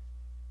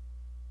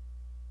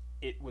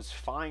 it was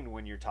fine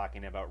when you're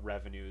talking about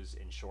revenues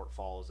and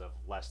shortfalls of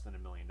less than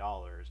 $1 million,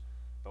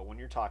 but when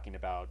you're talking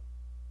about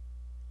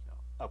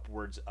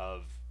upwards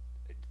of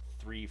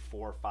 $3,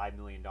 $4, $5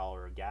 million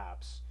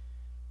gaps,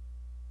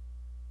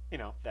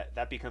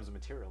 that becomes a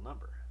material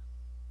number.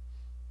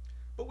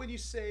 But when you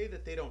say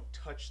that they don't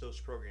touch those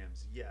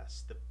programs,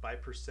 yes, by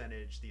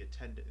percentage, the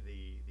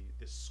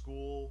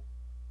school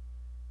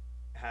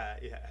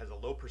it has a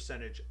low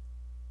percentage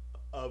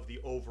of the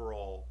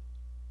overall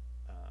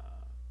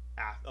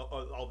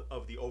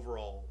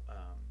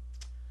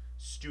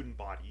student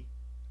body.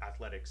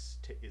 Athletics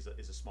is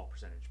a small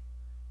percentage.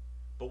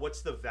 But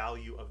what's the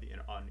value of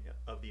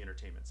the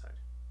entertainment side?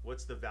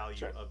 What's the value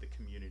Sure. of the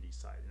community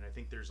side? And I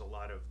think there's a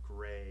lot of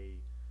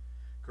gray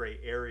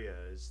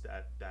areas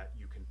that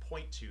you can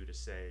point to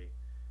say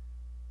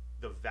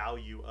the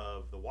value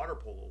of the water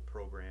polo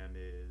program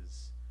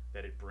is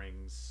that it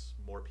brings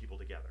more people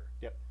together.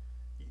 Yep.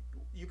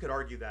 You could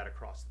argue that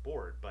across the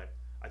board, but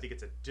I think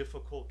it's a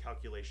difficult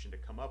calculation to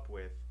come up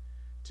with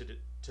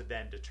to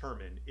then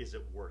determine, is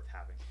it worth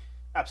having?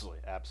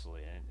 Absolutely,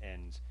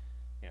 and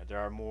there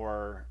are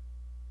more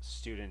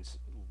students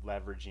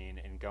leveraging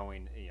and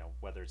going,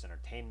 whether it's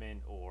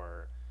entertainment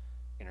or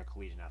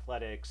intercollegiate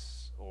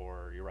athletics,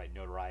 or you're right,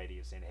 notoriety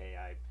of saying, hey,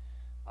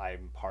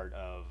 I'm part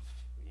of,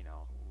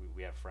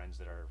 we have friends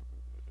that are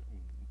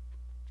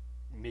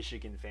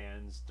Michigan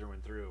fans through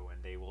and through,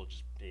 and they will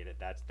just,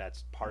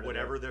 that's part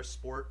whatever of their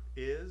sport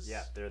is.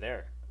 Yeah, they're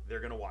there. They're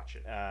gonna watch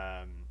it,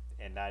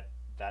 and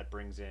that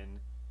brings in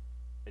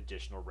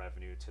additional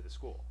revenue to the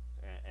school,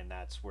 and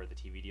that's where the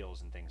TV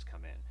deals and things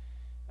come in.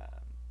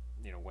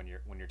 When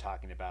you're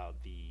talking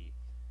about the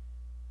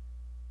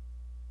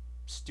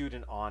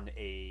student on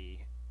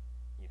a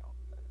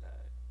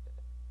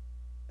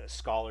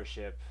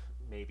scholarship,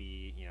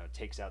 maybe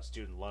takes out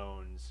student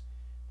loans,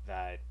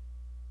 that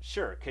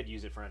sure could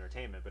use it for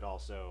entertainment, but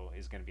also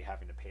is going to be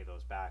having to pay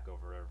those back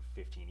over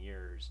 15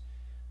 years.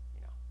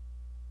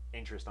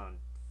 Interest on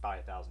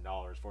 $5,000,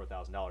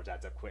 $4,000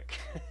 adds up quick.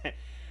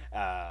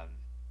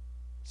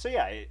 So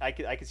yeah, I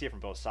could see it from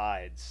both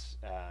sides.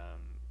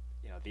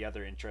 The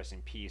other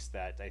interesting piece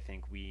that I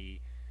think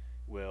we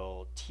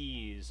will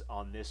tease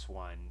on this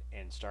one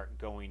and start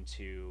going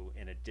to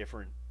in a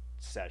different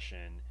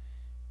session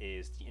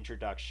is the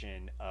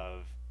introduction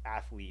of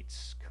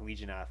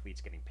collegiate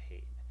athletes getting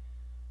paid.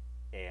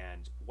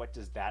 And what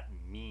does that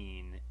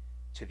mean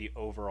to the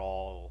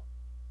overall,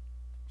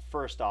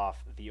 first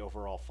off, the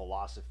overall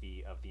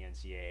philosophy of the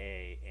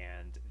NCAA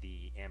and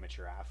the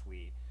amateur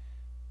athlete?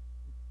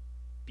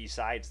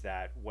 Besides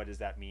that, what does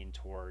that mean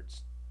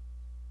towards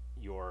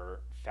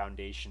your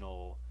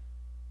foundational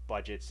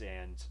budgets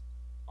and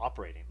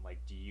operating?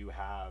 Like, do you'll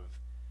have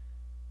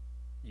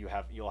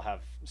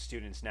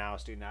student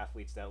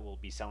athletes that will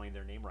be selling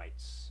their name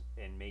rights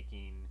and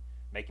making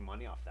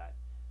money off that.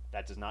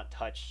 That does not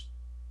touch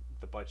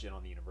the budget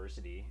on the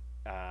university,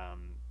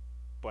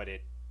 but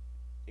it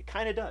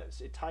kind of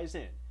does. It ties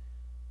in,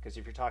 because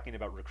if you're talking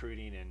about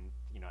recruiting and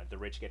the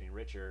rich getting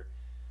richer,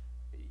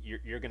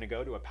 you're going to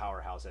go to a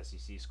powerhouse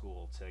SEC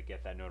school to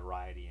get that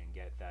notoriety and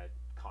get that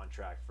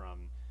contract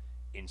from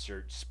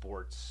insert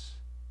sports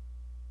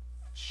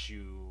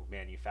shoe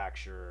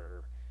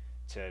manufacturer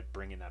to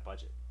bring in that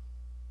budget.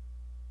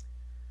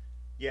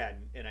 Yeah,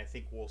 and I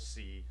think we'll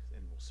see,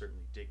 and we'll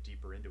certainly dig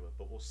deeper into it,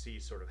 but we'll see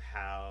sort of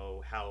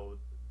how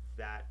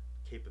that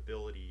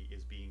capability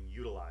is being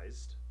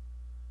utilized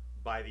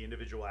by the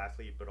individual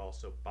athlete, but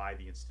also by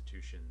the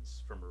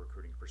institutions from a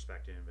recruiting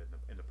perspective,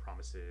 and the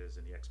promises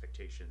and the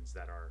expectations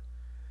that are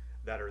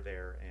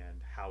there, and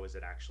how is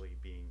it actually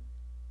being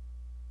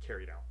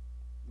carried out.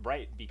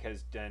 Right,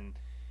 because then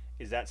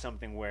is that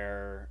something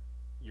where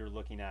you're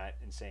looking at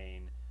and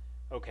saying,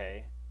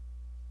 okay,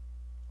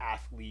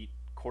 athlete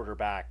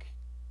quarterback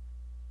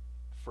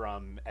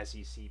from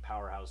SEC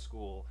powerhouse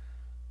school,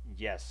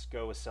 yes,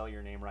 go sell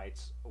your name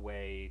rights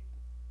away,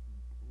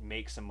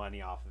 make some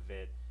money off of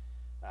it,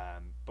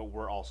 but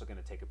we're also going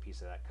to take a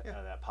piece of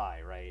Yeah, that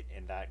pie, right?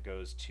 And that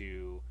goes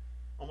to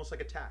almost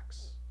like a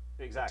tax.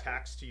 A exactly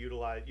tax to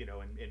utilize,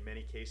 in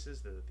many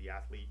cases, the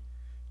athlete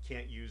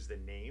can't use the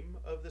name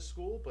of the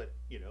school, but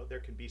there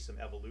can be some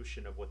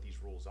evolution of what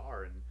these rules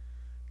are, and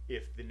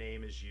if the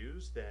name is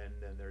used, then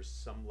there's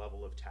some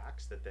level of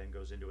tax that then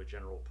goes into a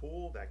general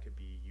pool that could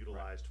be right.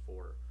 utilized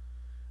for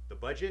the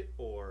budget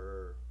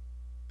or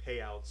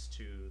payouts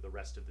to the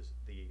rest of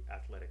the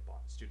athletic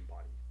student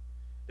body.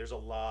 There's a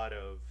lot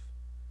of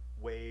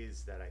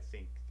ways that I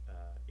think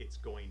it's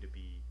going to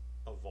be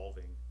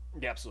evolving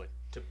Yeah, absolutely.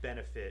 to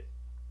benefit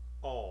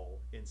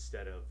all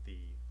instead of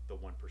the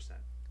 1%.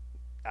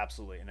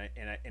 Absolutely,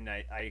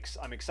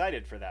 I'm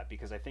excited for that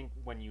because I think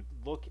when you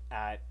look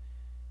at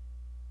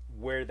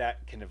where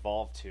that can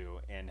evolve to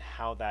and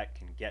how that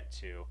can get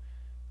to,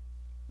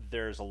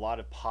 there's a lot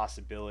of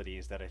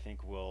possibilities that I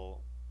think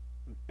will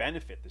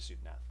benefit the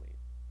student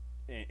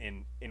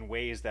athlete in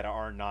ways that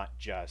are not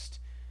just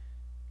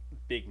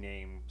big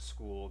name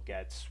school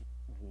gets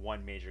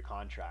one major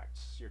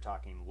contracts. You're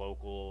talking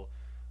local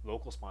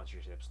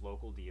sponsorships,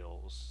 local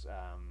deals,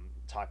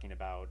 talking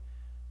about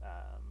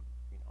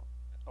you know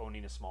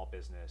owning a small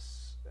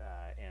business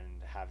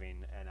and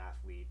having an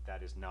athlete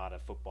that is not a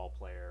football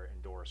player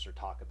endorse or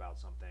talk about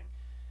something.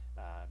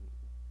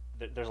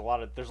 There's a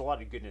lot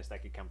of goodness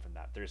that could come from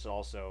that. There's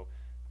also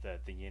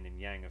the yin and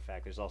yang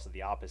effect. There's also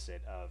the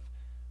opposite of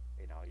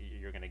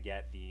you're going to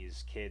get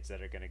these kids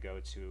that are going to go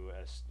to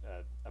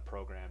a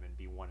program and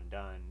be one and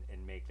done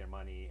and make their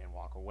money and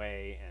walk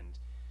away, and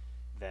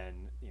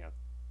then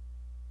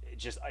it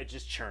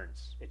just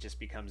churns. It just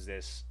becomes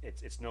this.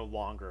 It's no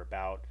longer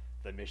about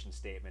the mission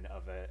statement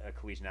of a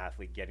collegiate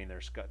athlete getting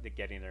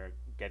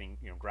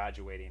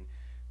graduating,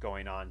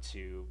 going on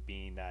to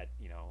being that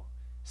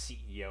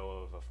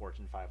CEO of a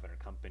Fortune 500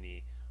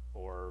 company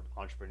or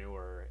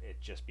entrepreneur.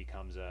 It just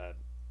becomes a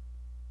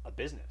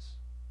business.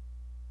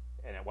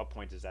 And at what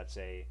point does that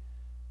say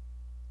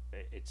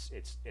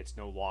it's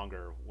no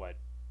longer what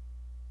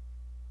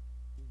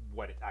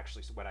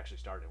actually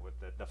started with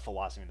the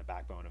philosophy and the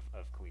backbone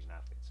of collegiate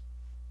athletes?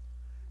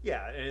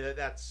 Yeah, and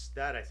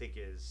that I think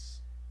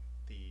is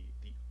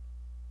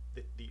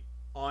the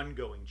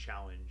ongoing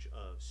challenge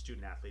of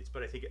student athletes,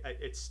 but I think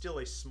it's still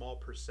a small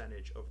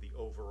percentage of the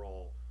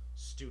overall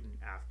student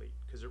athlete,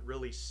 because it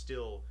really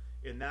still,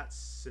 in that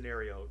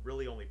scenario, it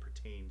really only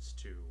pertains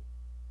to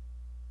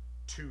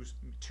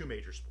two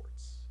major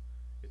sports.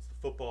 It's the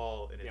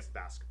football and it's Yep. the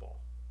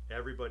basketball.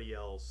 Everybody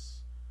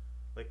else,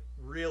 like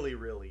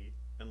really,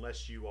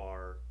 unless you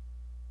are,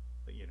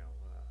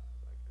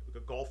 like a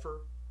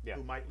golfer Yeah.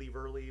 who might leave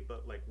early,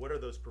 but like, what are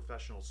those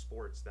professional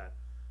sports that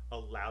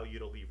allow you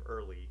to leave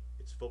early?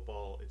 It's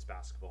football, it's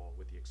basketball,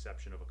 with the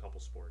exception of a couple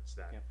sports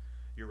that Yep.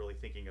 you're really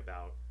thinking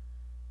about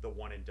the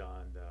one and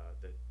done,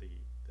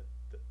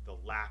 the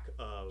lack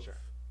of Sure.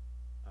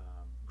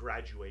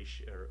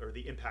 graduation, or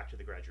the impact of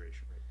the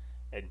graduation rate.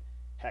 And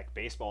heck,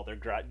 baseball they're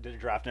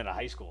drafting out of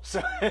high school,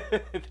 so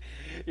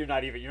you're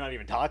not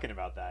even talking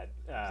about that.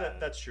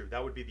 That's true.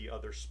 That would be the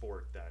other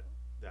sport that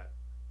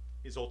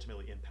is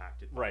ultimately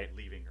impacted by Right.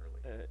 leaving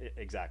early.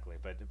 Exactly,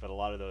 but a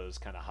lot of those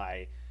kind of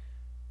high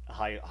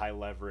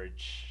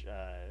leverage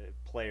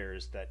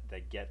players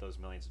that get those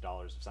millions of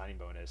dollars of signing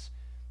bonus,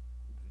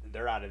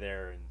 they're out of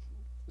there in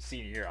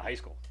senior year of high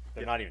school.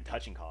 They're Yeah. not even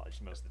touching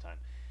college most of the time.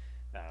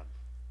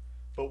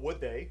 But would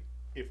they,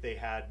 if they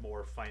had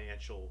more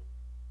financial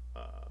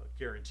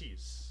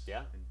guarantees?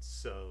 Yeah. And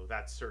so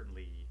that's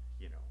certainly,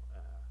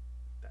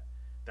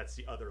 that's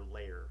the other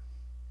layer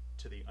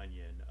to the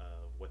onion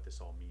of what this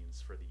all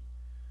means for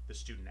the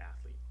student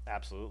athlete.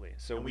 Absolutely.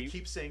 So And we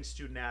keep saying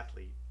student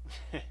athlete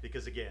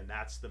because, again,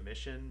 that's the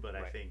mission, but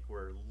I Right. think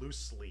we're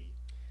loosely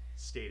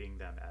stating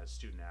them as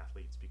student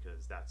athletes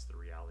because that's the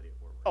reality of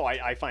where we're Oh,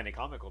 at. I find it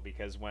comical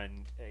because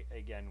when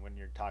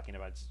you're talking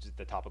about just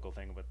the topical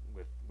thing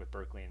with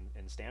Berkeley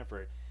and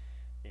Stanford,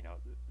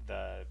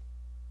 the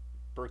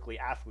Berkeley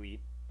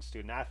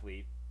student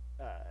athlete,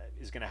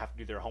 is going to have to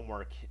do their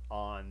homework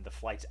on the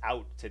flights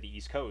out to the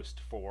East Coast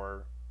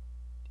for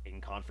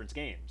in-conference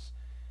games,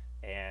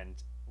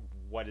 and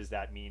what does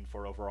that mean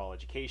for overall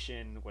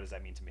education? What does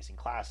that mean to missing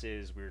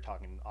classes? We were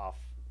talking off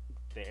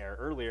the air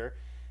earlier.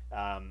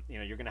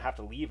 You're going to have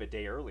to leave a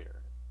day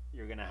earlier.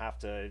 You're going to have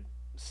to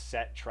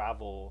set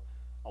travel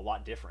a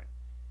lot different.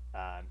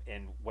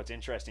 And what's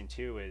interesting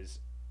too is,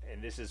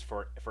 and this is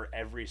for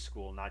every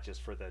school, not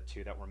just for the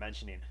two that we're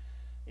mentioning,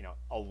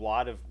 a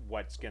lot of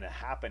what's going to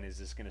happen is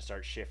this going to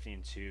start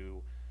shifting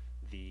to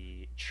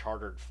the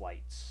chartered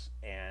flights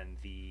and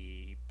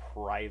the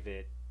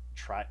private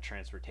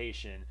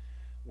transportation,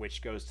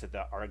 which goes to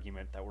the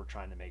argument that we're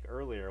trying to make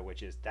earlier,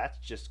 which is that's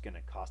just going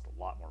to cost a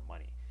lot more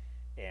money.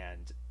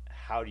 And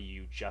how do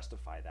you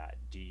justify that?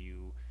 Do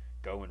you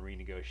go and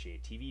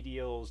renegotiate TV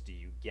deals? Do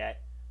you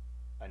get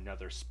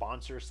another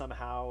sponsor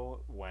somehow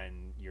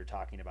when you're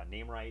talking about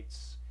name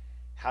rights?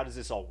 How does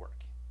this all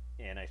work?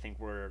 And I think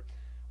we're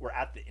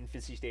at the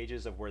infancy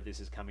stages of where this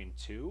is coming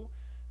to,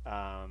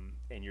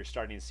 and you're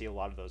starting to see a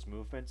lot of those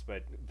movements.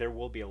 But there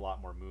will be a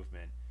lot more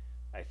movement,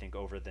 I think,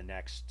 over the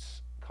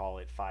next, call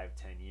it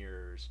 5-10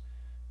 years.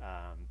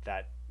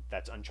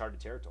 That's uncharted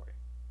territory,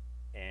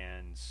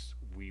 and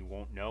we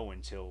won't know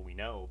until we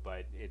know.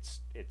 But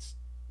it's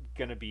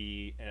gonna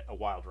be a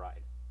wild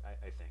ride,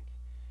 I think,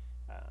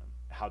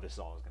 how this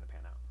all is gonna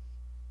pan out.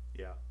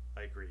 Yeah,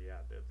 I agree.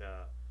 Yeah,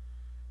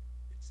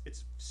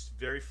 it's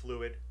very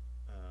fluid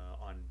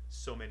on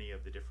so many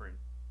of the different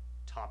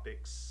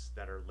topics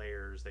that are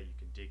layers that you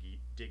can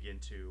dig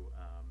into.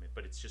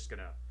 But it's just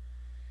gonna,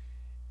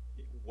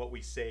 what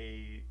we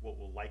say, what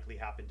will likely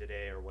happen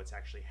today, or what's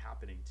actually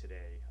happening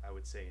today. I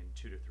would say in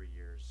 2 to 3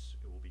 years,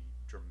 it will be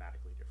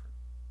dramatically different.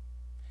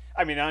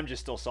 I mean, I'm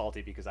just still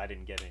salty because I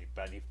didn't get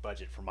any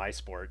budget for my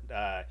sport.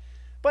 But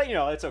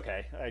it's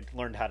okay. I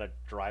learned how to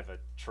drive a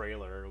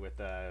trailer with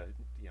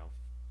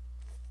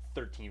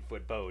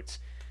 13-foot boats.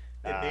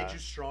 It made you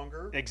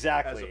stronger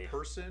Exactly. as a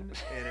person,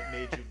 and it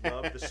made you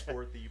love the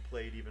sport that you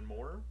played even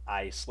more.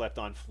 I slept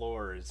on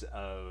floors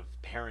of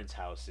parents'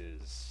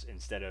 houses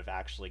instead of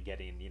actually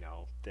getting,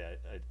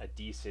 a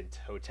decent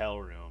hotel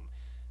room,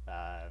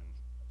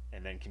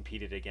 and then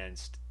competed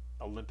against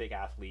Olympic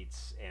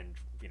athletes and,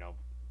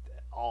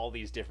 all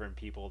these different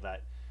people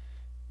that,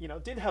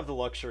 did have the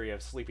luxury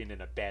of sleeping in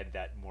a bed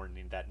that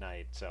morning, that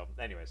night. So,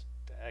 anyways,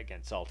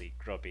 again, salty,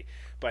 grumpy.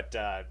 But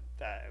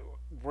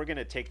we're going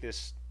to take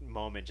this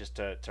moment just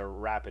to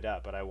wrap it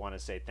up. But I want to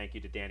say thank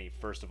you to Danny,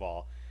 first of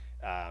all.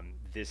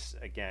 This,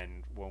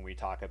 again, when we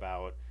talk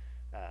about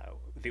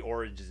the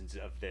origins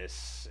of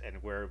this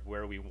and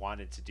where we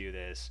wanted to do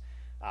this,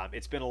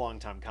 it's been a long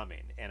time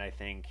coming. And I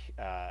think,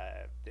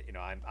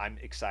 I'm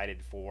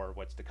excited for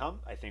what's to come.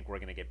 I think we're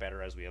going to get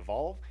better as we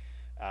evolve.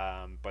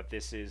 But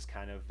this is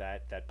kind of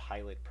that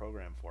pilot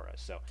program for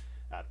us. So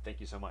thank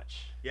you so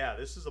much. Yeah,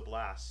 this is a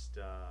blast.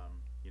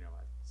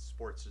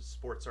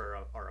 Sports are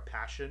a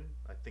passion,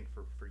 I think,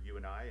 for you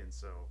and I, and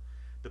so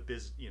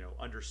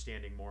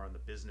understanding more on the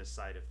business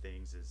side of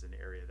things is an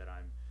area that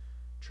I'm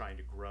trying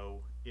to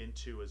grow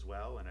into as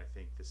well. And I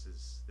think this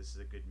is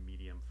a good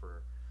medium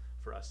for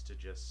us to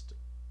just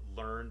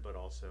learn, but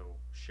also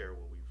share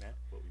what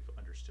we've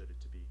understood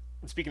it to be.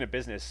 And speaking of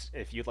business,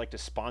 if you'd like to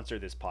sponsor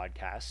this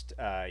podcast,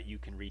 you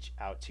can reach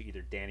out to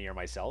either Danny or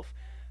myself.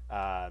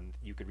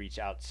 You could reach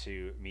out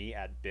to me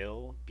at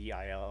Bill,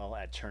 BILL,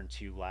 at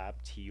turn2lab,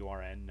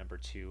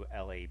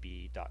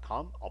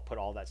 TURN2LAB.com. I'll put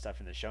all that stuff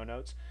in the show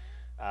notes.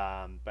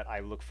 But I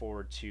look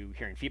forward to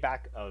hearing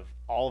feedback of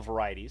all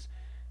varieties.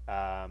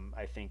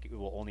 I think it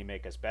will only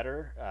make us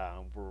better.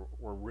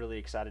 We're really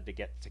excited to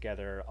get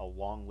together a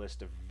long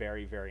list of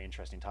very, very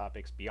interesting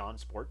topics beyond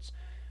sports.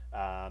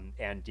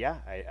 And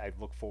yeah, I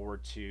look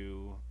forward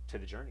to the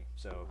journey.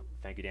 So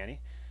thank you, Danny.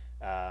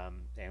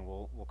 And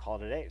we'll call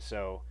it a day.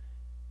 So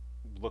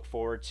look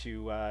forward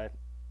to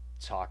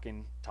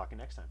talking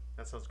next time.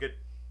 That sounds good.